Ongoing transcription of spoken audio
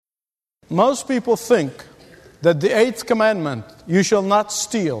most people think that the 8th commandment, you shall not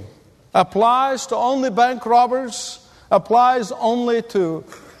steal, applies to only bank robbers, applies only to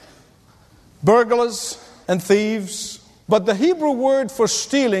burglars and thieves. But the Hebrew word for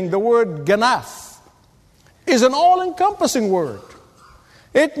stealing, the word ganaf, is an all-encompassing word.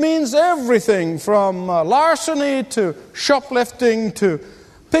 It means everything from larceny to shoplifting to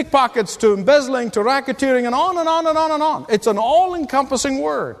pickpockets to embezzling to racketeering and on and on and on and on. It's an all-encompassing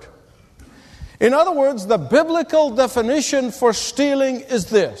word. In other words, the biblical definition for stealing is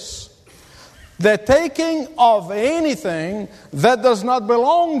this: the taking of anything that does not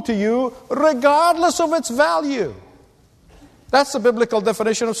belong to you, regardless of its value. That's the biblical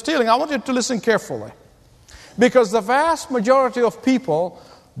definition of stealing. I want you to listen carefully, because the vast majority of people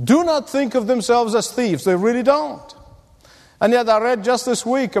do not think of themselves as thieves. They really don't. And yet I read just this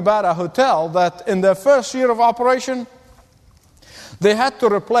week about a hotel that in their first year of operation, they had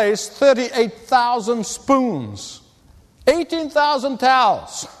to replace 38,000 spoons, 18,000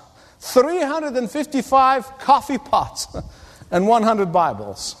 towels, 355 coffee pots, and 100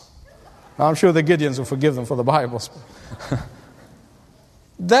 Bibles. I'm sure the Gideons will forgive them for the Bibles.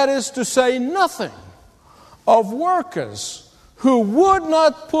 That is to say nothing of workers who would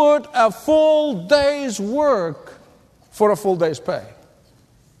not put a full day's work for a full day's pay.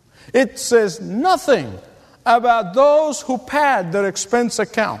 It says nothing about those who pad their expense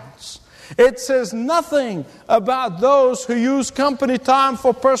accounts. It says nothing about those who use company time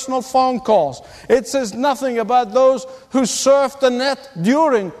for personal phone calls. It says nothing about those who surf the net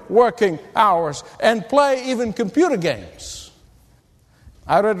during working hours and play even computer games.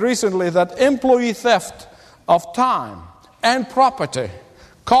 I read recently that employee theft of time and property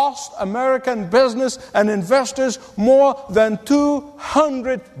cost American business and investors more than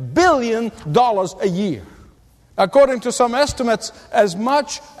 $200 billion a year. According to some estimates, as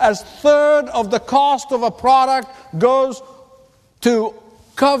much as a third of the cost of a product goes to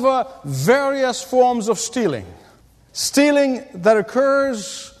cover various forms of stealing. Stealing that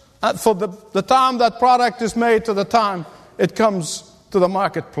occurs for the time that product is made to the time it comes to the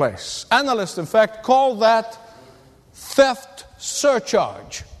marketplace. Analysts, in fact, call that theft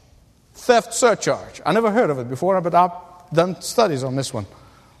surcharge. Theft surcharge. I never heard of it before, but I've done studies on this one.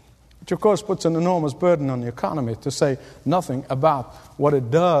 Which, of course, puts an enormous burden on the economy, to say nothing about what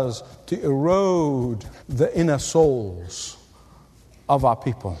it does to erode the inner souls of our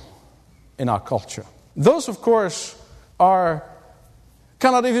people in our culture. Those, of course,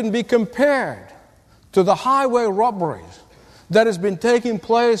 cannot even be compared to the highway robberies that has been taking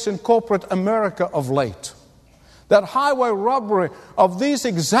place in corporate America of late. That highway robbery of these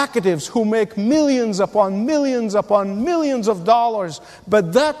executives who make millions upon millions upon millions of dollars,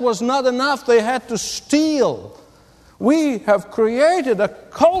 but that was not enough. They had to steal. We have created a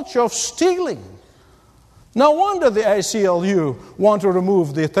culture of stealing. No wonder the ACLU want to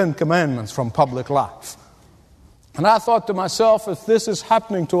remove the 10 Commandments from public life. And I thought to myself, if this is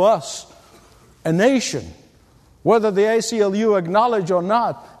happening to us, a nation, whether the ACLU acknowledge or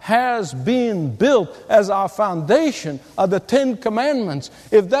not, has been built as our foundation of the 10 Commandments.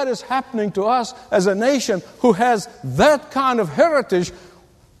 If that is happening to us as a nation who has that kind of heritage,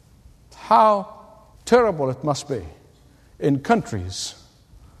 how terrible it must be in countries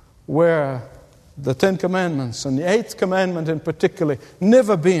where the 10 Commandments and the 8th Commandment in particular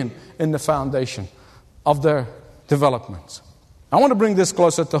never been in the foundation of their developments. I want to bring this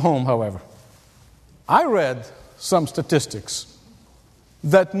closer to home, however. I read some statistics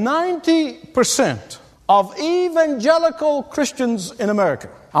that 90% of evangelical Christians in America,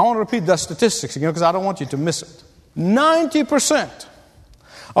 I want to repeat that statistics again because I don't want you to miss it. 90%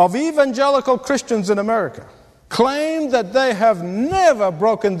 of evangelical Christians in America claim that they have never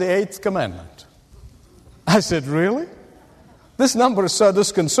broken the 8th commandment. I said, really? This number is so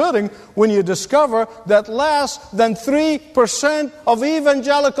disconcerting when you discover that less than 3% of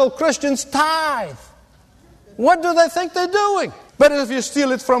evangelical Christians tithe. What do they think they're doing? But if you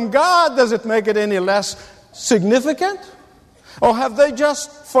steal it from God, does it make it any less significant? Or have they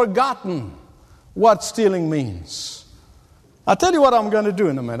just forgotten what stealing means? I'll tell you what I'm going to do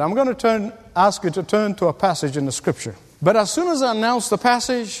in a minute. I'm going to ask you to turn to a passage in the Scripture. But as soon as I announce the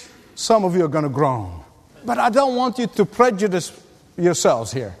passage, some of you are going to groan. But I don't want you to prejudice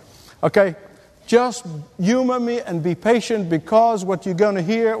yourselves here. Okay? Just humor me and be patient, because what you're going to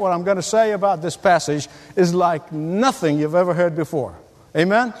hear, what I'm going to say about this passage is like nothing you've ever heard before.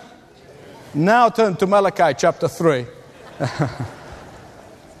 Amen? Now turn to Malachi chapter 3.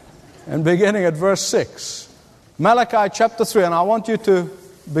 And beginning at verse 6. Malachi chapter 3, and I want you to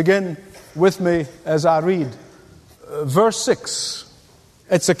begin with me as I read verse 6.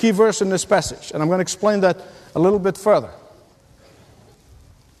 It's a key verse in this passage, and I'm going to explain that a little bit further.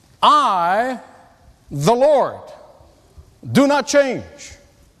 I, the Lord, do not change.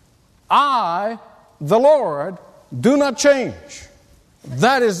 I, the Lord, do not change.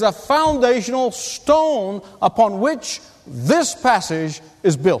 That is the foundational stone upon which this passage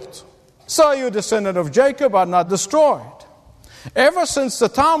is built. So you, descendant of Jacob, are not destroyed. Ever since the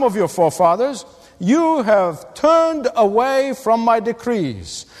time of your forefathers, you have turned away from my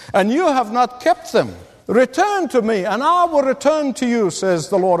decrees, and you have not kept them. Return to me, and I will return to you, says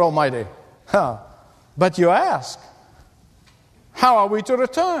the Lord Almighty. But you ask, how are we to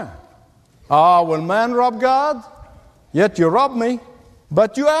return? Will man rob God? Yet you rob me.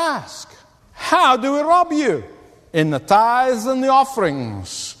 But you ask, how do we rob you? In the tithes and the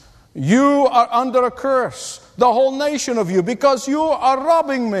offerings. You are under a curse, the whole nation of you, because you are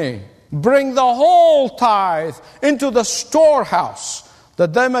robbing me. Bring the whole tithe into the storehouse,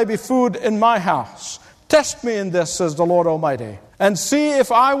 that there may be food in my house. Test me in this, says the Lord Almighty, and see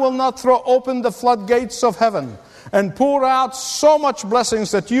if I will not throw open the floodgates of heaven and pour out so much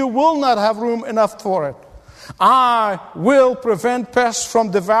blessings that you will not have room enough for it. I will prevent pests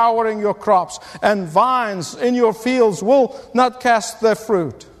from devouring your crops, and vines in your fields will not cast their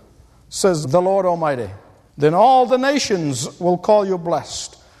fruit, says the Lord Almighty. Then all the nations will call you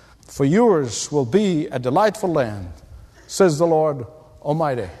blessed, for yours will be a delightful land, says the Lord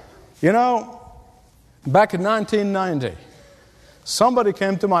Almighty. You know, back in 1990, somebody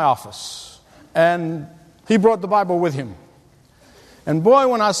came to my office, and he brought the Bible with him. And boy,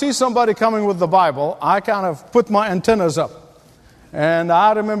 when I see somebody coming with the Bible, I kind of put my antennas up. And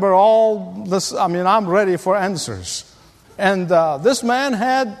I remember all this, I'm ready for answers. And this man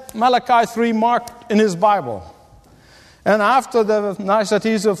had Malachi 3 marked in his Bible. And after the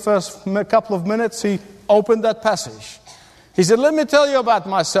niceties of first couple of minutes, he opened that passage. He said, let me tell you about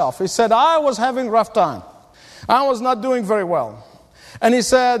myself. He said, I was having a rough time. I was not doing very well. And he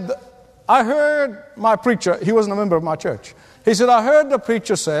said, I heard my preacher, he wasn't a member of my church. He said, I heard the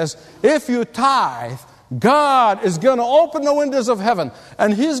preacher says, if you tithe, God is going to open the windows of heaven,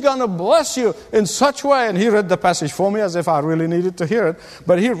 and He's going to bless you in such a way. And he read the passage for me as if I really needed to hear it.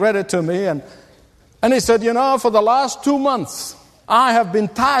 But he read it to me, and he said, you know, for the last 2 months, I have been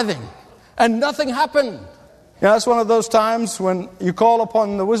tithing, and nothing happened. You know, that's one of those times when you call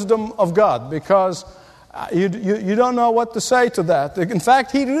upon the wisdom of God, because you don't know what to say to that. In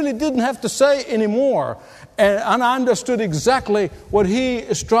fact, he really didn't have to say anymore. And I understood exactly what he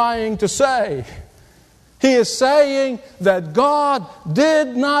is trying to say. He is saying that God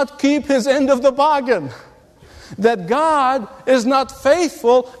did not keep His end of the bargain. That God is not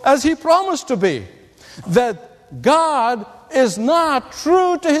faithful as He promised to be. That God is not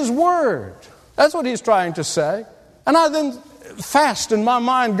true to His word. That's what he's trying to say. And I then fast in my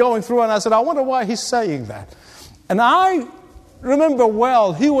mind going through, and I said, I wonder why he's saying that. And I remember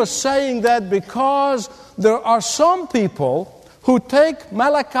well, he was saying that because there are some people who take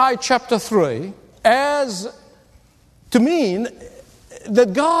Malachi chapter 3 as to mean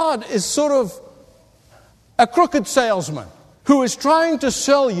that God is sort of a crooked salesman who is trying to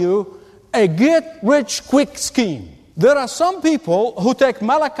sell you a get-rich-quick scheme. There are some people who take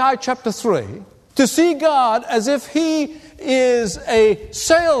Malachi chapter 3 to see God as if He is a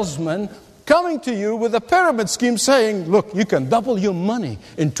salesman coming to you with a pyramid scheme saying, look, you can double your money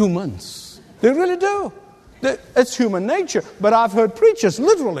in 2 months. They really do. It's human nature. But I've heard preachers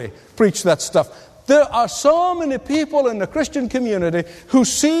literally preach that stuff. There are so many people in the Christian community who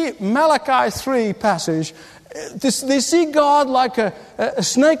see Malachi 3 passage. They see God like a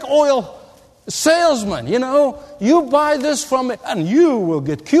snake oil salesman. You know, you buy this from me and you will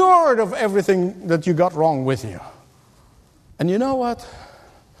get cured of everything that you got wrong with you. And you know what?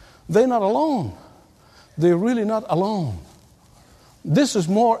 They're not alone. They're really not alone. This is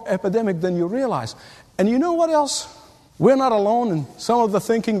more epidemic than you realize. And you know what else? We're not alone in some of the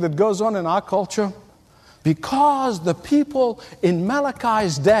thinking that goes on in our culture. Because the people in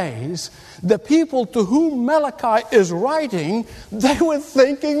Malachi's days, the people to whom Malachi is writing, they were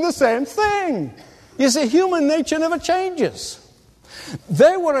thinking the same thing. You see, human nature never changes.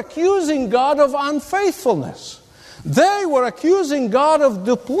 They were accusing God of unfaithfulness. They were accusing God of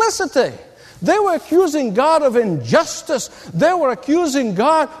duplicity. They were accusing God of injustice. They were accusing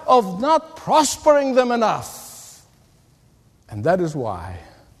God of not prospering them enough. And that is why,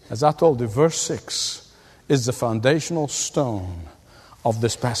 as I told you, verse 6 is the foundational stone of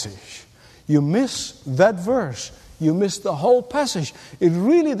this passage. You miss that verse, you miss the whole passage.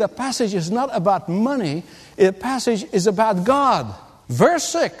 The passage is not about money. The passage is about God. Verse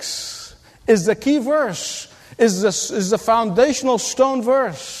 6 is the key verse. is the foundational stone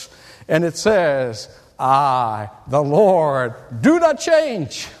verse. And it says, I, the Lord, do not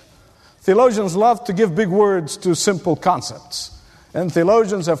change. Theologians love to give big words to simple concepts. And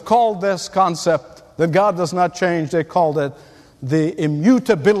theologians have called this concept that God does not change, they called it the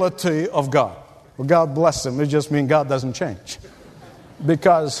immutability of God. Well, God bless them. It just means God doesn't change.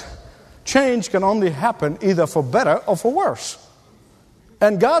 Because change can only happen either for better or for worse.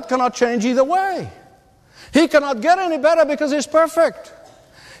 And God cannot change either way. He cannot get any better because He's perfect.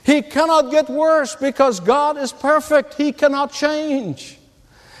 He cannot get worse because God is perfect. He cannot change.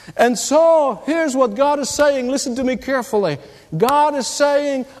 And so, here's what God is saying. Listen to me carefully. God is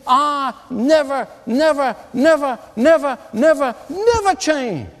saying, I never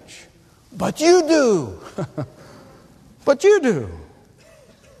change. But you do. But you do.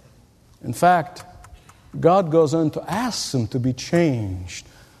 In fact, God goes on to ask them to be changed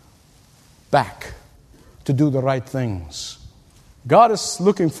back to do the right things. God is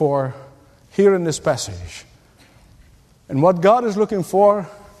looking for, here in this passage, and what God is looking for,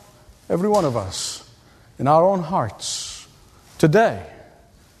 every one of us, in our own hearts, today,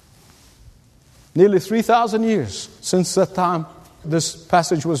 nearly 3,000 years since that time this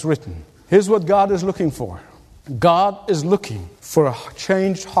passage was written. Here's what God is looking for. God is looking for a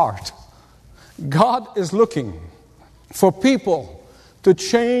changed heart. God is looking for people to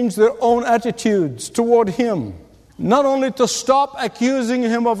change their own attitudes toward Him. Not only to stop accusing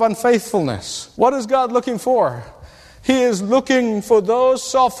Him of unfaithfulness. What is God looking for? He is looking for those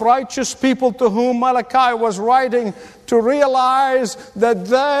self-righteous people to whom Malachi was writing to realize that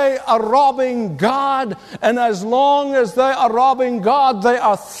they are robbing God. And as long as they are robbing God, they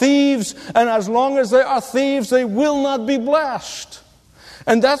are thieves. And as long as they are thieves, they will not be blessed.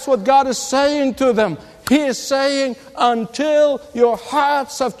 And that's what God is saying to them. He is saying, until your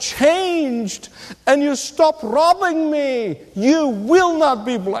hearts have changed and you stop robbing me, you will not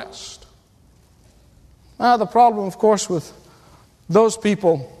be blessed. Now, the problem, of course, with those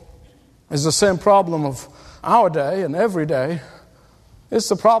people is the same problem of our day and every day. It's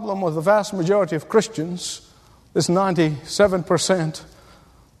the problem with the vast majority of Christians, this 97%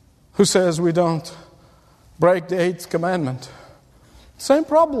 who says we don't break the 8th commandment. Same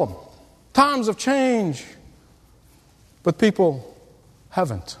problem. Times have changed, but people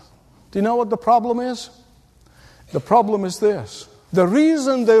haven't. Do you know what the problem is? The problem is this. The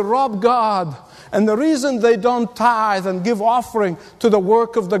reason they rob God and the reason they don't tithe and give offering to the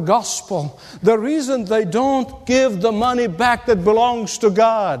work of the gospel, the reason they don't give the money back that belongs to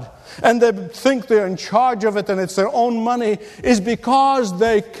God, and they think they're in charge of it and it's their own money, is because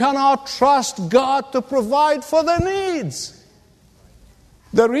they cannot trust God to provide for their needs.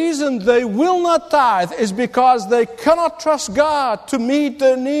 The reason they will not tithe is because they cannot trust God to meet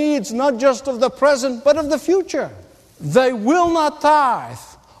their needs, not just of the present, but of the future. They will not tithe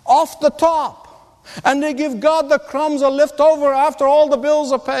off the top. And they give God the crumbs or left over after all the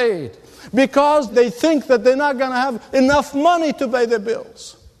bills are paid, because they think that they're not going to have enough money to pay their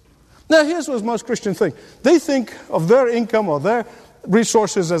bills. Now, here's what most Christians think. They think of their income or their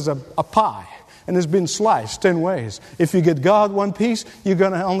resources as a pie. And it's been sliced 10 ways. If you get God one piece, you're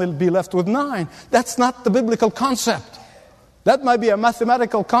going to only be left with 9. That's not the biblical concept. That might be a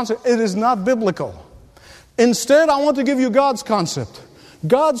mathematical concept. It is not biblical. Instead, I want to give you God's concept.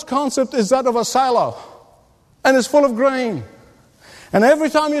 God's concept is that of a silo. And it's full of grain. And every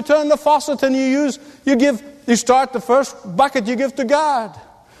time you turn the faucet and you start the first bucket you give to God.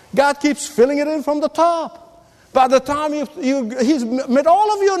 God keeps filling it in from the top. By the time He's met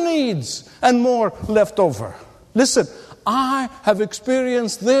all of your needs and more left over. Listen, I have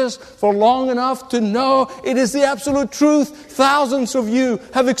experienced this for long enough to know it is the absolute truth. Thousands of you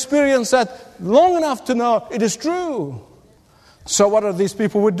have experienced that long enough to know it is true. So what are these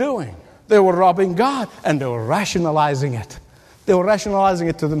people were doing? They were robbing God and they were rationalizing it. They were rationalizing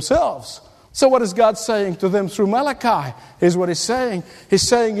it to themselves. So what is God saying to them through Malachi? Here's what He's saying. He's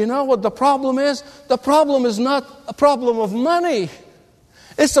saying, you know what the problem is? The problem is not a problem of money.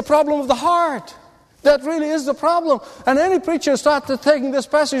 It's the problem of the heart. That really is the problem. And any preacher starts taking this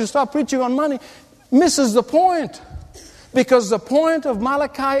passage and start preaching on money misses the point. Because the point of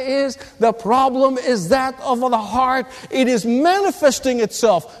Malachi is the problem is that of the heart. It is manifesting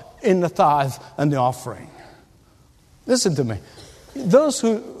itself in the tithe and the offering. Listen to me. Those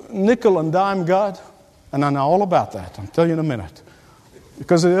who nickel and dime God, and I know all about that, I'll tell you in a minute.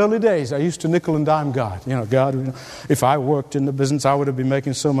 Because in the early days, I used to nickel and dime God. God, if I worked in the business, I would have been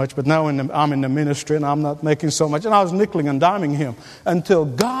making so much. But now I'm in the ministry and I'm not making so much. And I was nickeling and diming Him until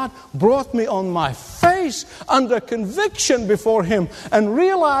God brought me on my face under conviction before Him and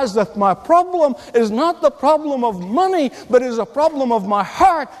realized that my problem is not the problem of money, but is a problem of my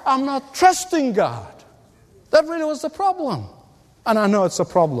heart. I'm not trusting God. That really was the problem. And I know it's a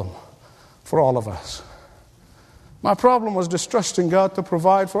problem for all of us. My problem was distrusting God to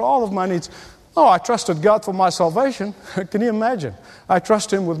provide for all of my needs. Oh, I trusted God for my salvation. Can you imagine? I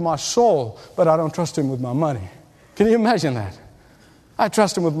trust Him with my soul, but I don't trust Him with my money. Can you imagine that? I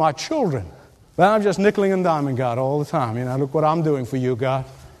trust Him with my children, but I'm just nickeling and diming God all the time. Look what I'm doing for you, God.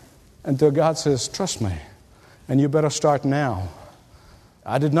 Until God says, trust me, and you better start now.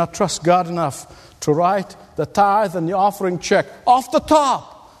 I did not trust God enough to write the tithe and the offering check off the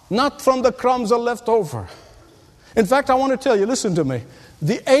top, not from the crumbs that are left over. In fact, I want to tell you, listen to me.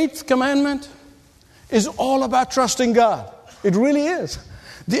 The 8th commandment is all about trusting God. It really is.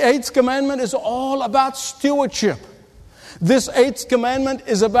 The 8th commandment is all about stewardship. This 8th commandment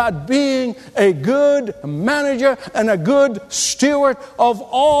is about being a good manager and a good steward of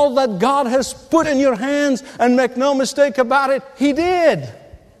all that God has put in your hands. And make no mistake about it, He did.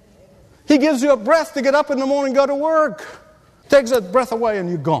 He gives you a breath to get up in the morning and go to work. Takes that breath away and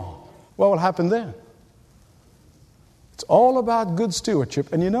you're gone. What will happen then? It's all about good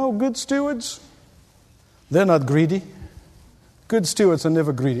stewardship. And good stewards, they're not greedy. Good stewards are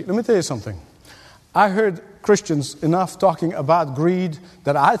never greedy. Let me tell you something. I heard Christians enough talking about greed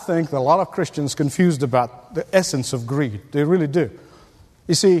that I think that a lot of Christians confused about the essence of greed. They really do.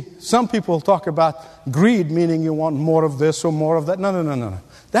 You see, some people talk about greed meaning you want more of this or more of that. No.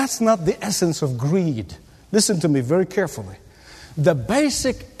 That's not the essence of greed. Listen to me very carefully. The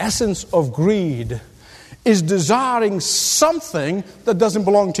basic essence of greed is desiring something that doesn't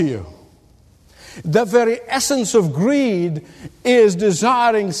belong to you. The very essence of greed is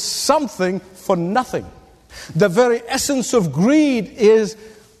desiring something for nothing. The very essence of greed is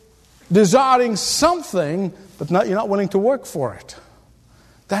desiring something, but you're not willing to work for it.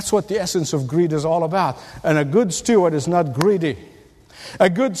 That's what the essence of greed is all about. And a good steward is not greedy.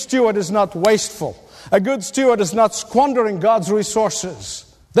 A good steward is not wasteful. A good steward is not squandering God's resources.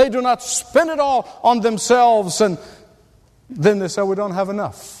 They do not spend it all on themselves and then they say we don't have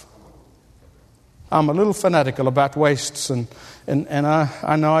enough. I'm a little fanatical about wastes and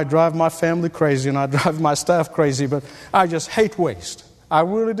I know I drive my family crazy and I drive my staff crazy, but I just hate waste. I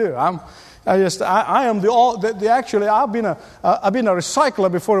really do. Actually I've been a recycler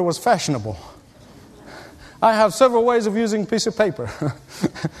before it was fashionable. I have several ways of using a piece of paper.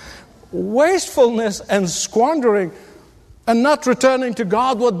 Wastefulness and squandering and not returning to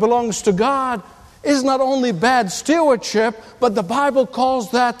God what belongs to God is not only bad stewardship, but the Bible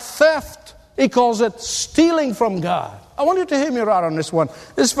calls that theft. He calls it stealing from God. I want you to hear me right on this one.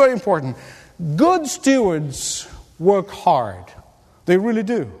 This is very important. Good stewards work hard. They really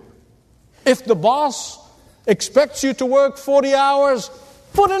do. If the boss expects you to work 40 hours,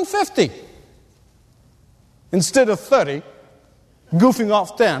 put in 50. Instead of 30, goofing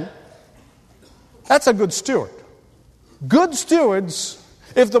off 10. That's a good steward. Good stewards,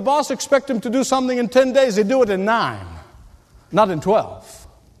 if the boss expects them to do something in 10 days, they do it in 9, not in 12.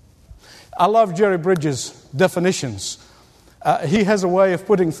 I love Jerry Bridges' definitions. He has a way of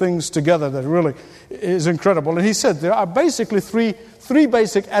putting things together that really is incredible. And he said there are basically three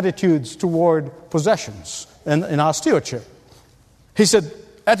basic attitudes toward possessions in our stewardship. He said,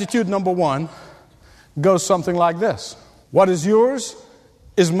 attitude number 1 goes something like this. What is yours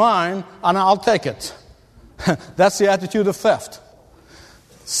is mine, and I'll take it. That's the attitude of theft.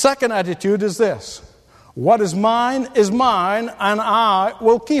 Second attitude is this. What is mine, and I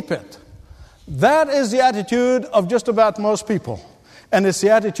will keep it. That is the attitude of just about most people. And it's the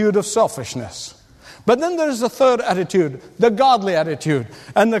attitude of selfishness. But then there's the third attitude, the godly attitude.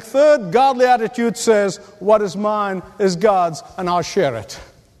 And the third godly attitude says, what is mine is God's, and I'll share it.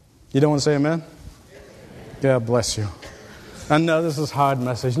 You don't want to say amen? God bless you. I know this is a hard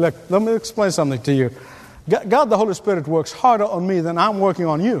message. Look, let me explain something to you. God, the Holy Spirit, works harder on me than I'm working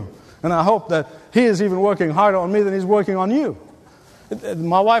on you. And I hope that He is even working harder on me than He's working on you.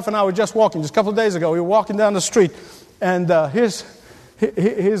 My wife and I were just walking, just a couple of days ago. We were walking down the street, and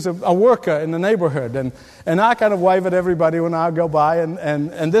here's a worker in the neighborhood. And I kind of wave at everybody when I go by,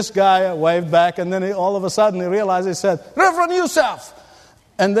 and this guy waved back, and then all of a sudden he realized, he said, Reverend Youssef!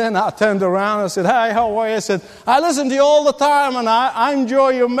 And then I turned around and said, hey, how are you? I said, I listen to you all the time, and I enjoy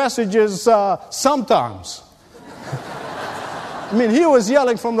your messages sometimes. I mean, he was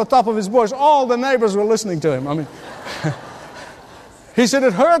yelling from the top of his voice. All the neighbors were listening to him. I mean, He said,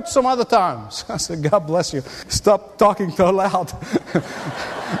 it hurt some other times. I said, God bless you. Stop talking so loud.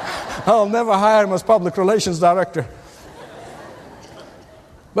 I'll never hire him as public relations director.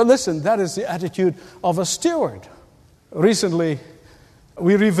 But listen, that is the attitude of a steward. Recently,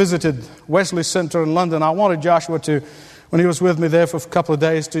 we revisited Wesley Center in London. I wanted Joshua to, when he was with me there for a couple of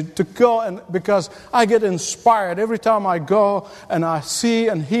days, to go, and because I get inspired every time I go and I see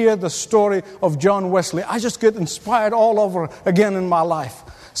and hear the story of John Wesley. I just get inspired all over again in my life.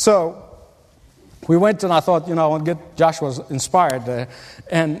 So we went, and I thought, I want to get Joshua inspired there.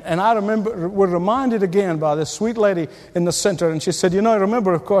 And I remember, we're reminded again by this sweet lady in the center, and she said,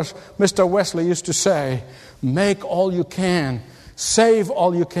 remember, of course, Mr. Wesley used to say, make all you can, save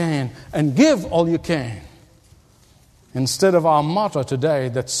all you can, and give all you can. Instead of our motto today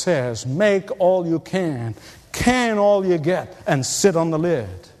that says, make all you can all you get, and sit on the lid.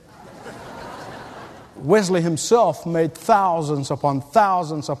 Wesley himself made thousands upon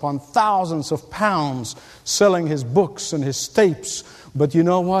thousands upon thousands of pounds selling his books and his tapes. But you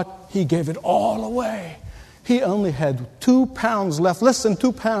know what? He gave it all away. He only had 2 pounds left, less than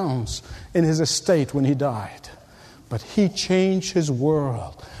 2 pounds in his estate when he died. But he changed his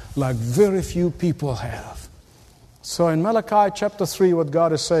world like very few people have. So in Malachi chapter 3, what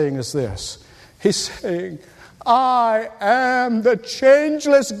God is saying is this. He's saying, I am the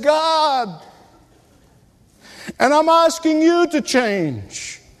changeless God. And I'm asking you to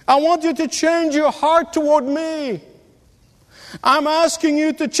change. I want you to change your heart toward me. I'm asking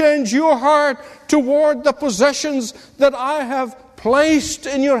you to change your heart toward the possessions that I have placed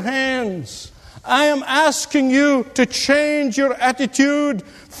in your hands. I am asking you to change your attitude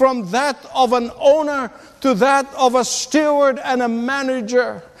from that of an owner to that of a steward and a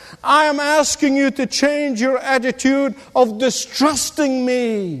manager. I am asking you to change your attitude of distrusting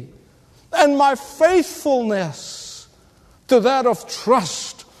me and my faithfulness to that of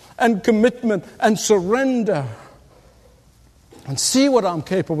trust and commitment and surrender. And see what I'm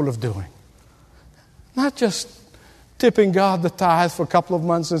capable of doing. Not just tipping God the tithe for a couple of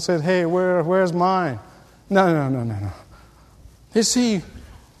months and saying, hey, where's mine? No. You see,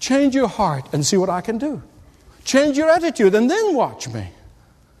 change your heart and see what I can do. Change your attitude and then watch me.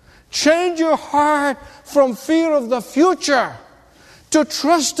 Change your heart from fear of the future to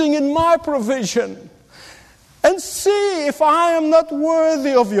trusting in my provision. And see if I am not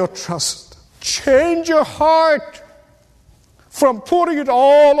worthy of your trust. Change your heart from putting it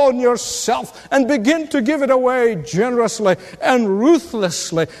all on yourself and begin to give it away generously and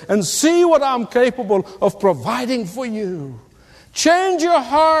ruthlessly and see what I'm capable of providing for you. Change your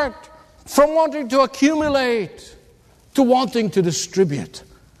heart from wanting to accumulate to wanting to distribute,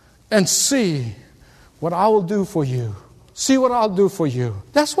 and see what I will do for you. See what I'll do for you.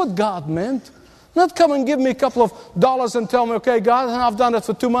 That's what God meant. Not come and give me a couple of dollars and tell me, okay, God, I've done it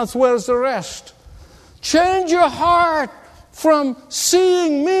for 2 months, where's the rest? Change your heart from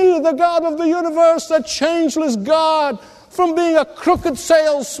seeing me, the God of the universe, that changeless God, from being a crooked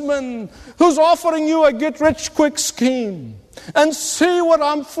salesman who's offering you a get-rich-quick scheme, and see what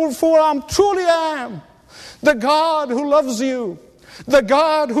I'm for I truly am. The God who loves you, the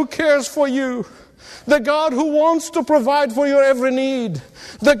God who cares for you, the God who wants to provide for your every need,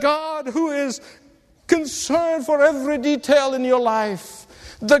 the God who is concerned for every detail in your life,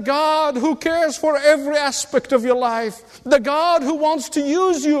 the God who cares for every aspect of your life, the God who wants to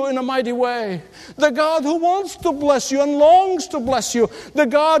use you in a mighty way, the God who wants to bless you and longs to bless you, the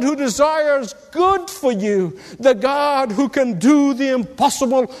God who desires good for you, the God who can do the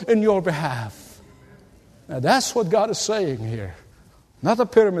impossible in your behalf. Now that's what God is saying here. Not a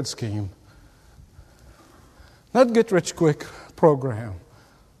pyramid scheme. Not get-rich-quick program.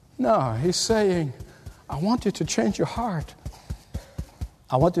 No, He's saying, I want you to change your heart.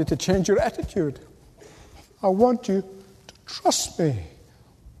 I want you to change your attitude. I want you to trust me.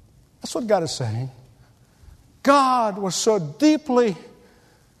 That's what God is saying. God was so deeply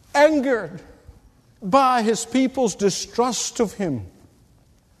angered by His people's distrust of Him.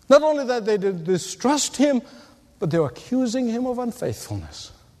 Not only that they did distrust Him, but they were accusing Him of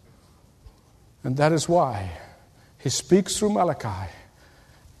unfaithfulness. And that is why He speaks through Malachi.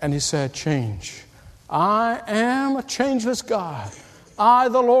 And He said, change. I am a changeless God. I,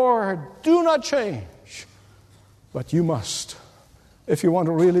 the Lord, do not change. But you must, if you want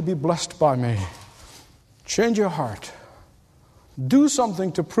to really be blessed by me. Change your heart. Do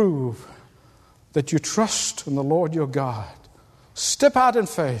something to prove that you trust in the Lord your God. Step out in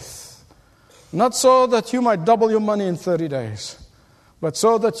faith. Not so that you might double your money in 30 days, but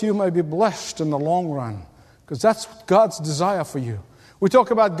so that you may be blessed in the long run. Because that's God's desire for you. We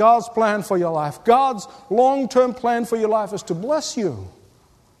talk about God's plan for your life. God's long-term plan for your life is to bless you.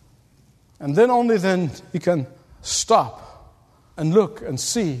 And then only then you can stop and look and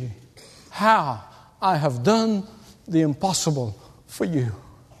see how I have done the impossible for you.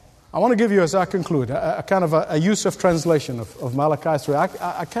 I want to give you, as I conclude, a kind of a Youssef translation of Malachi 3.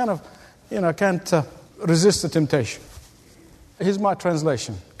 I kind of, can't resist the temptation. Here's my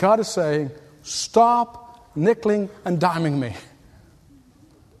translation. God is saying, stop nickeling and diming me.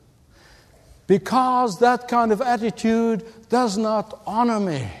 Because that kind of attitude does not honor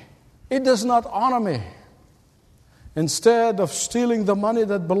me. It does not honor me. Instead of stealing the money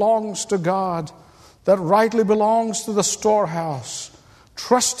that belongs to God, that rightly belongs to the storehouse,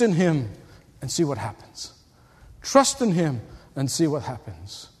 trust in Him and see what happens. Trust in Him and see what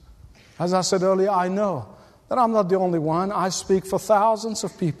happens. As I said earlier, I know that I'm not the only one. I speak for thousands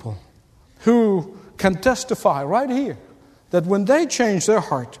of people who can testify right here that when they change their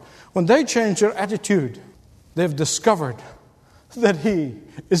heart, when they change their attitude, they've discovered that He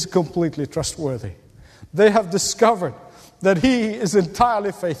is completely trustworthy. They have discovered that He is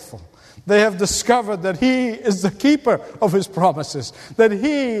entirely faithful. They have discovered that He is the keeper of His promises, that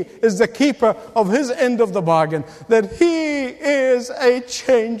He is the keeper of His end of the bargain, that He is a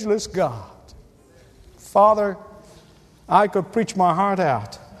changeless God. Father, I could preach my heart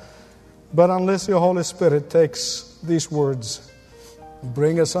out, but unless Your Holy Spirit takes these words,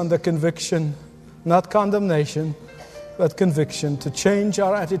 bring us under conviction, not condemnation, but conviction, to change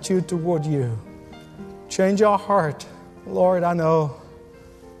our attitude toward You. Change our heart. Lord, I know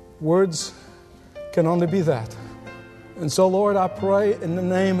words can only be that. And so, Lord, I pray in the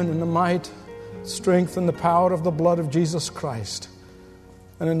name and in the might, strength and the power of the blood of Jesus Christ,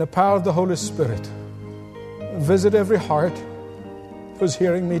 and in the power of the Holy Spirit, visit every heart who's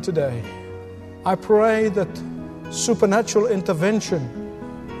hearing me today. I pray that supernatural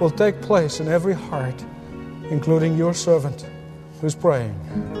intervention will take place in every heart, including Your servant who's praying.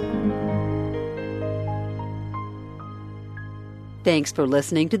 Thanks for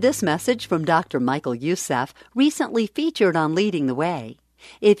listening to this message from Dr. Michael Youssef, recently featured on Leading the Way.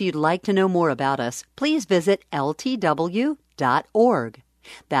 If you'd like to know more about us, please visit ltw.org.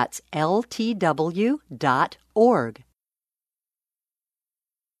 That's ltw.org.